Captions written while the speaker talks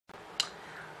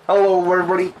Hello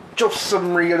everybody, Joseph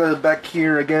Marietta back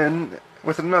here again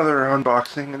with another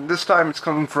unboxing, and this time it's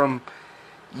coming from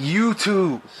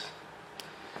YouTooz.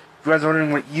 If you guys are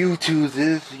wondering what YouTooz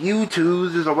is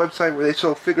a website where they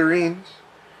sell figurines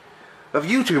of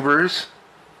YouTubers,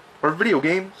 or video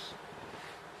games,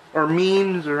 or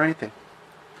memes, or anything.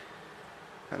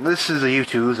 And this is a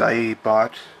YouTooz I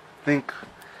bought, I think,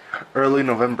 early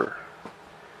November.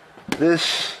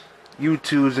 This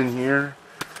YouTooz in here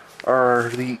are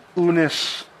the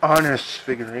Unus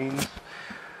figurines,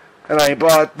 and I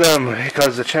bought them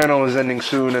because the channel is ending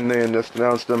soon and they just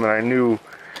announced them, and I knew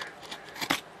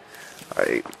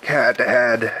I but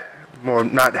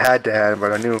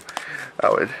I knew I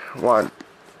would want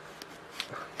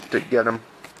to get them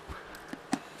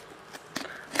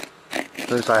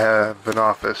since I have an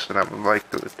office and I would like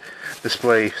to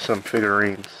display some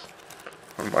figurines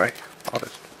on my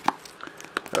office.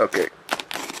 Okay.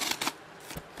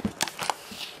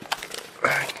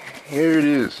 Here it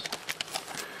is.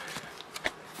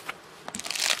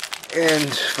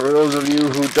 And for those of you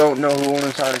who don't know who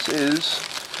Annus is,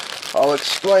 I'll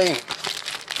explain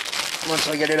once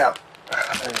I get it out.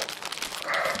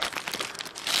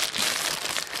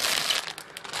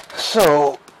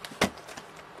 So,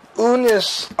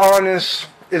 Annus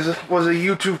was a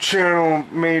YouTube channel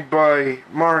made by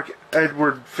Mark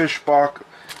Edward Fishbach,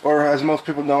 or as most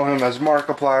people know him as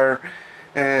Markiplier,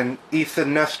 and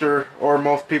Ethan Nestor, or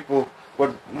most people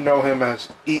would know him as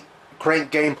Crank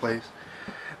Gameplays.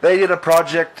 They did a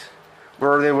project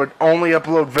where they would only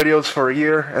upload videos for a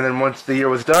year, and then once the year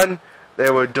was done,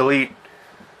 they would delete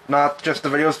not just the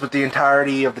videos, but the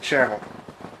entirety of the channel.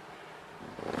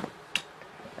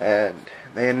 And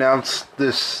they announced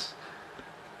these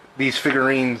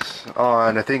figurines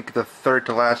on, I think, the third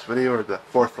to last video, or the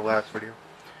fourth to last video.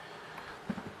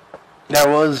 That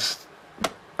was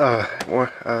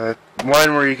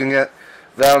one where you can get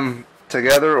them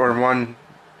together, or one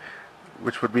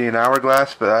which would be an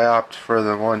hourglass, but I opt for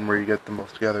the one where you get them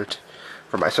both together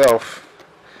for myself.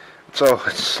 So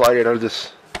let's slide it out of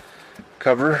this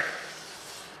cover,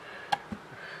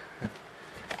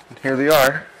 and here they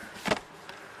are.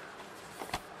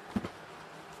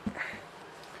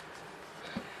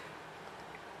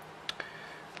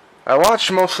 I watched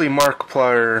mostly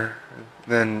Markiplier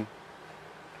than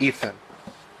Ethan,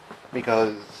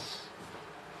 because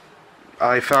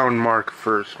I found Mark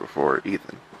first before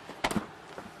Ethan.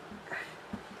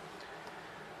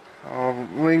 I'll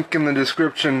link in the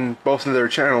description both of their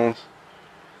channels.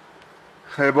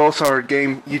 They both are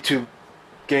YouTube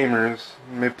gamers.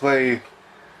 They play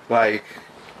like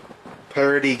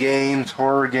parody games,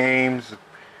 horror games,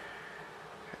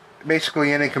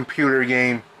 basically any computer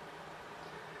game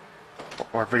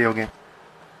or video game.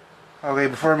 Okay,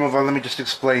 before I move on, let me just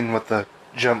explain what the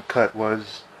jump cut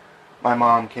was. My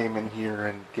mom came in here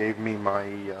and gave me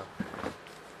my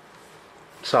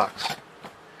socks.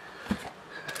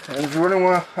 And if you're wondering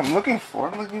what I'm looking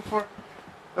for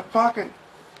a pocket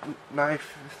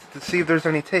knife to see if there's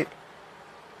any tape.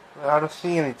 I don't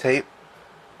see any tape,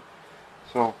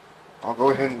 so I'll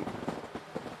go ahead and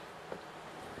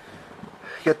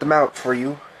get them out for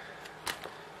you.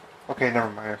 Okay, never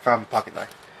mind, I found the pocket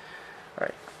knife.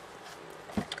 Alright.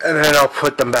 And then I'll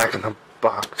put them back in the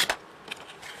box.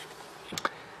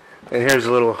 And here's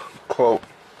a little quote.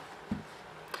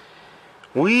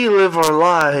 "We live our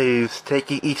lives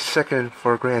taking each second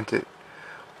for granted.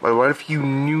 But what if you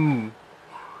knew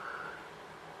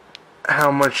how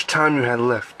much time you had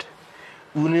left?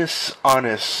 Unus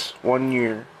Annus, 1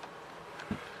 year."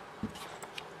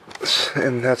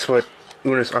 And that's what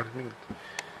Unus Annus means.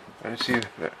 And you see,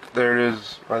 there it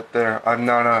is, right there. I'm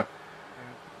not a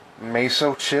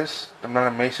masochist. I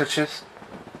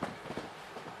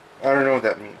don't know what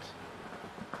that means.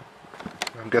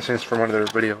 I'm guessing it's from one of their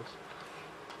videos.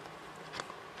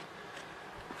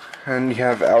 And you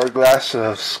have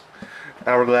hourglasses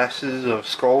of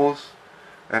skulls,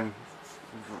 and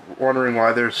wondering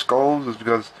why they're skulls is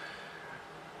because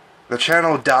the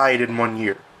channel died in 1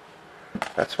 year.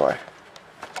 That's why.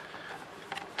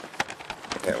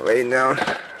 Yeah, laying down.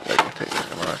 I can take this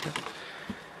one off.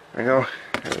 There we go.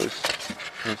 Here's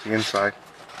the inside.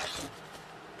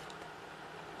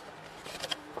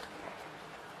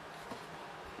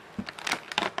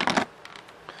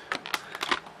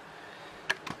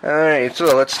 Alright,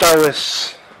 so let's start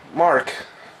with Mark,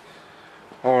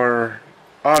 or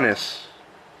Annus.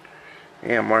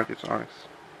 Yeah, Mark is Annus.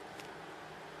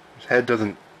 His head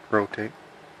doesn't rotate.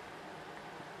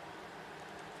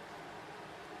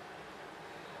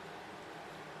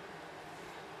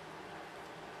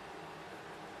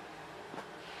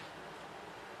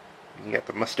 You got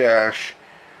the mustache,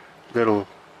 little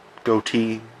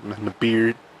goatee and the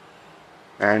beard,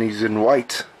 and he's in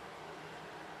white.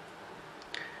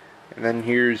 And then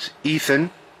here's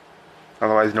Ethan,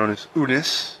 otherwise known as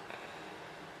Unus,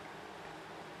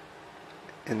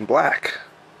 in black.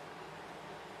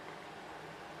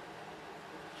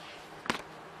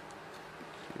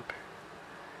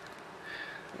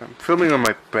 I'm filming on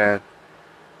my bed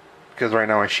because right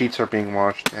now my sheets are being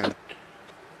washed, and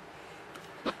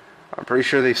I'm pretty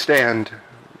sure they stand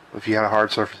if you had a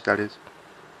hard surface, that is.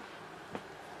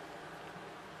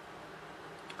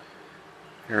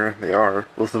 Here they are,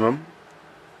 both of them,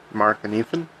 Mark and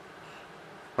Ethan,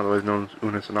 otherwise known as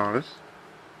Unus and Annus.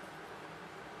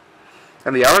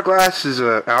 And the hourglass is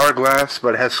an hourglass,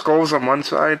 but it has skulls on one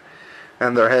side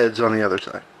and their heads on the other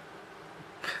side.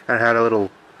 And it had a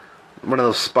little, one of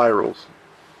those spirals.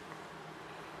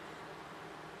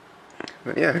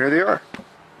 But yeah, here they are.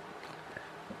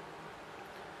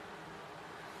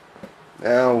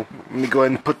 Now, let me go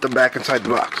ahead and put them back inside the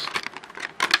box.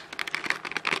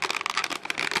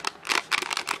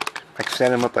 I can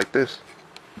stand them up like this.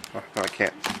 Oh, no, I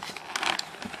can't.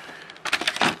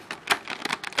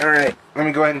 Alright, let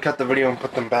me go ahead and cut the video and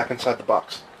put them back inside the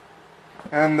box.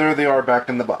 And there they are back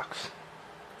in the box.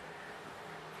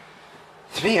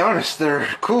 To be honest, they're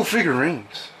cool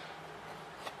figurines.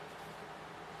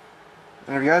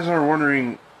 And if you guys are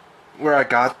wondering where I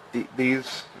got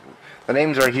these, the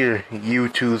names are here,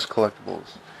 YouTooz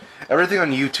Collectibles. Everything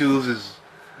on YouTooz is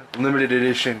limited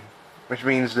edition, which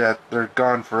means that they're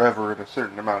gone forever in a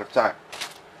certain amount of time.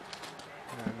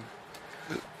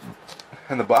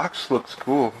 And the box looks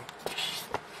cool.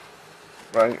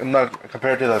 Right? Not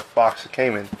compared to the box it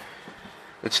came in.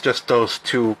 It's just those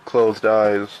two closed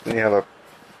eyes. Then you have a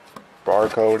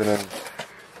barcode, and then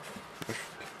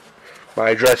my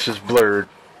address is blurred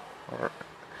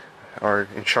or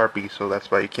in Sharpie, so that's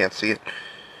why you can't see it.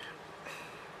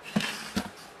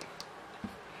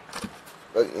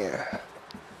 But yeah,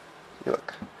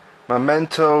 look,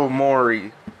 Memento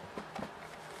Mori.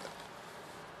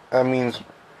 That means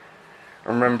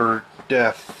remember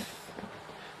death.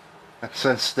 And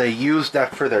since they used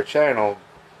that for their channel,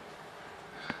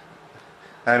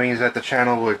 that means that the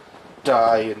channel would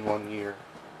die in 1 year.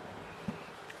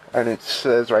 And it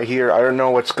says right here, I don't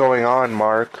know what's going on,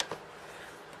 Mark.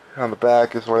 On the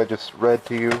back is what I just read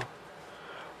to you.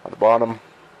 On the bottom.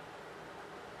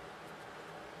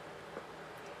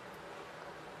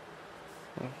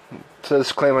 It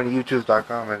says claim on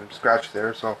YouTooz.com and scratch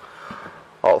there, so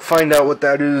I'll find out what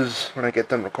that is when I get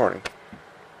done recording.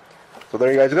 So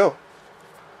there you guys go.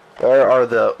 There are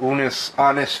the Unus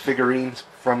Annus figurines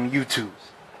from YouTooz.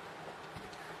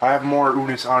 I have more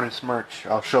Unus Annus merch.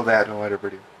 I'll show that in a later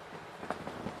video.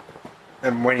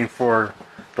 I'm waiting for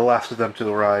the last of them to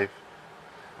arrive.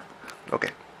 Okay.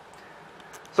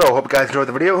 So, hope you guys enjoyed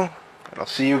the video, and I'll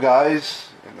see you guys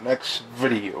in the next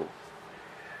video.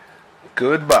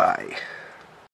 Goodbye.